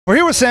We're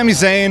here with Sami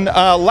Zayn.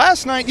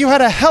 Last night you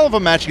had a hell of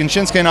a match against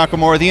Shinsuke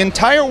Nakamura. The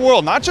entire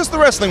world, not just the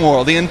wrestling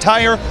world, the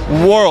entire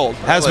world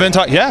has been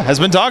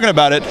talking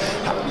about it.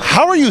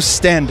 How are you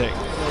standing?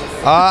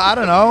 I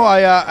don't know.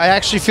 I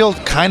actually feel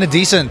kind of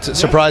decent,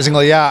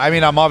 surprisingly. Yeah, I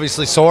mean, I'm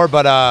obviously sore,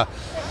 but I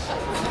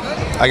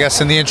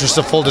guess in the interest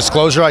of full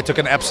disclosure, I took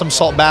an Epsom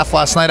salt bath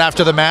last night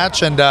after the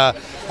match, and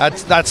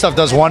that stuff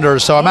does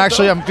wonders. So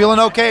I'm feeling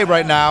okay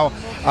right now.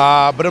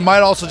 But it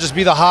might also just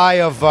be the high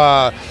of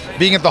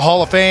being at the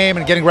Hall of Fame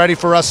and getting ready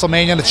for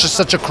Wrestlemania. And it's just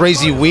such a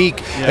crazy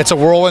week. Yeah. It's a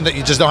whirlwind that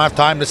you just don't have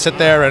time to sit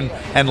there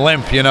and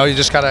limp. You know, you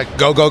just gotta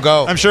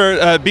go. I'm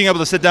sure being able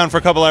to sit down for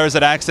a couple hours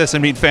at Access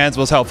and meet fans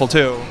was helpful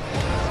too.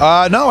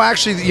 No,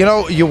 actually, you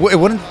know, you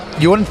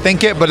wouldn't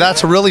think it, but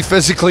that's really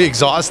physically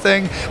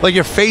exhausting. Like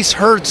your face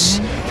hurts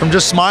from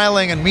just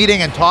smiling and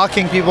meeting and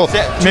talking people.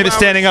 Maybe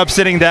standing up,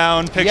 sitting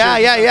down. Pictures.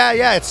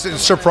 Yeah. It's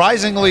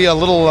surprisingly a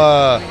little.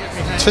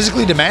 It's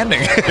physically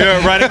demanding. Your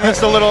riding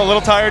wrist a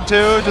little tired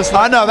too. Just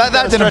no,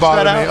 that didn't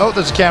bother me. Oh,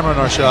 there's a camera in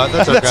our shot.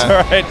 That's okay. That's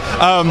all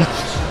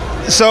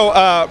right. So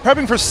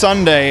prepping for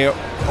Sunday,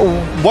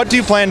 what do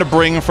you plan to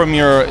bring from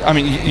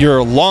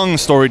your long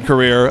storied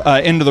career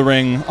into the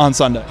ring on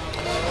Sunday?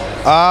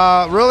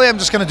 Really, I'm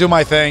just gonna do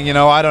my thing. You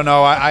know, I don't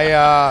know.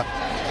 I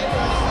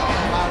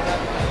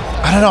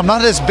don't know. I'm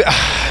not as.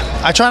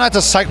 I try not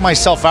to psych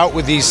myself out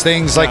with these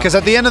things, like, because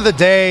at the end of the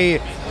day,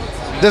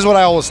 this is what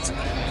I always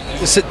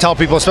tell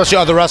people, especially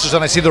other wrestlers,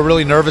 when I see they're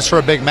really nervous for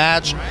a big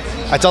match.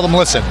 I tell them,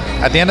 listen,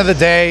 at the end of the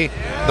day,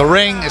 the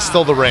ring is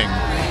still the ring.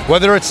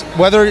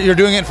 Whether you're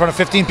doing it in front of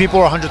 15 people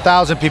or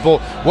 100,000 people,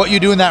 what you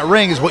do in that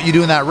ring is what you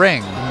do in that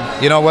ring.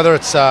 You know, whether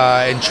it's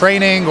in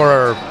training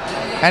or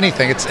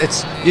anything,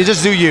 it's you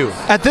just do you.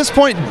 At this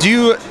point,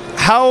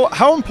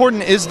 how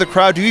important is the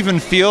crowd? Do you even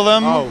feel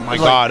them? Oh my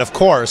God, of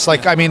course.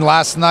 Like, I mean,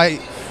 last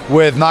night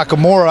with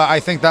Nakamura,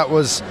 I think that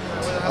was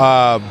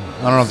I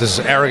don't know if this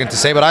is arrogant to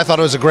say, but I thought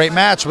it was a great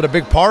match. But a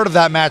big part of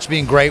that match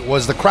being great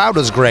was the crowd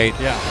was great.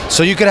 Yeah.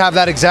 So you could have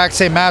that exact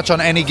same match on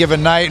any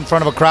given night in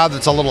front of a crowd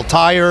that's a little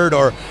tired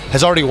or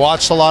has already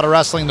watched a lot of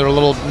wrestling. They're a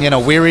little,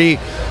 weary,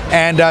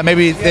 and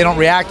maybe they don't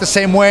react the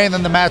same way, and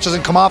then the match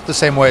doesn't come off the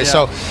same way.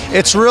 Yeah. So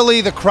it's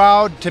really the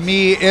crowd, to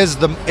me, is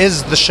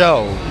the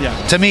show. Yeah.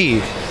 To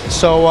me.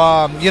 So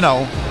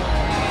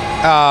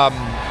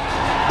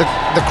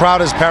the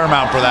crowd is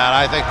paramount for that.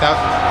 I think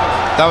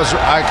that was,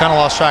 I kind of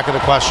lost track of the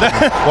question.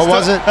 What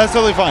was it? That's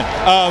totally fine.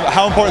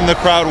 How important the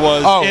crowd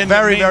was. Oh, in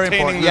very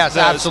important. Yes,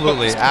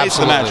 absolutely.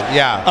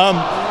 Yeah.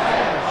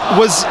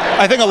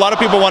 I think a lot of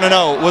people want to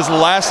know, was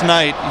last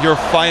night your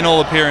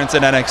final appearance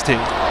in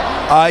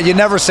NXT? You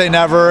never say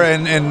never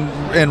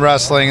in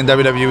wrestling and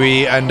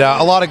WWE, and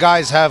a lot of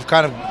guys have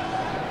kind of,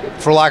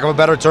 for lack of a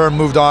better term,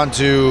 moved on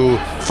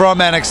from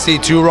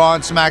NXT to Raw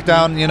and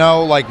SmackDown,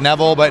 like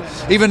Neville. But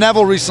even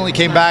Neville recently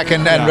came back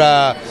and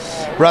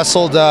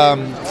wrestled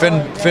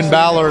Finn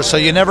Balor, so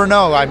you never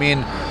know. I mean,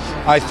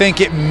 I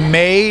think it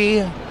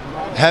may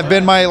have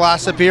been my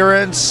last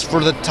appearance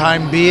for the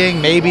time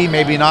being.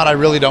 Maybe not. I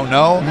really don't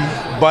know.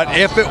 But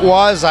if it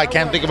was, I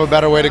can't think of a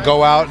better way to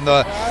go out. And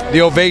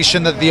the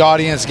ovation that the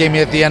audience gave me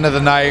at the end of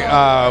the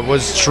night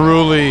was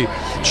truly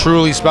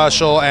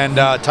special and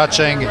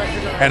touching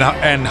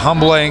and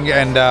humbling,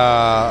 and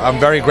I'm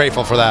very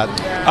grateful for that.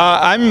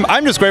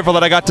 I'm just grateful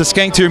that I got to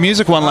skank to your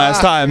music one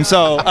last time.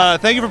 So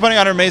thank you for putting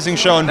on an amazing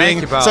show and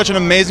being such an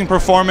amazing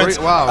performance.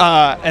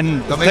 Wow.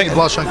 And don't make me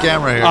blush on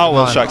camera here. Oh,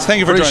 well, shucks. Thank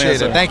you for joining us.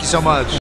 Appreciate it. Thank you so much.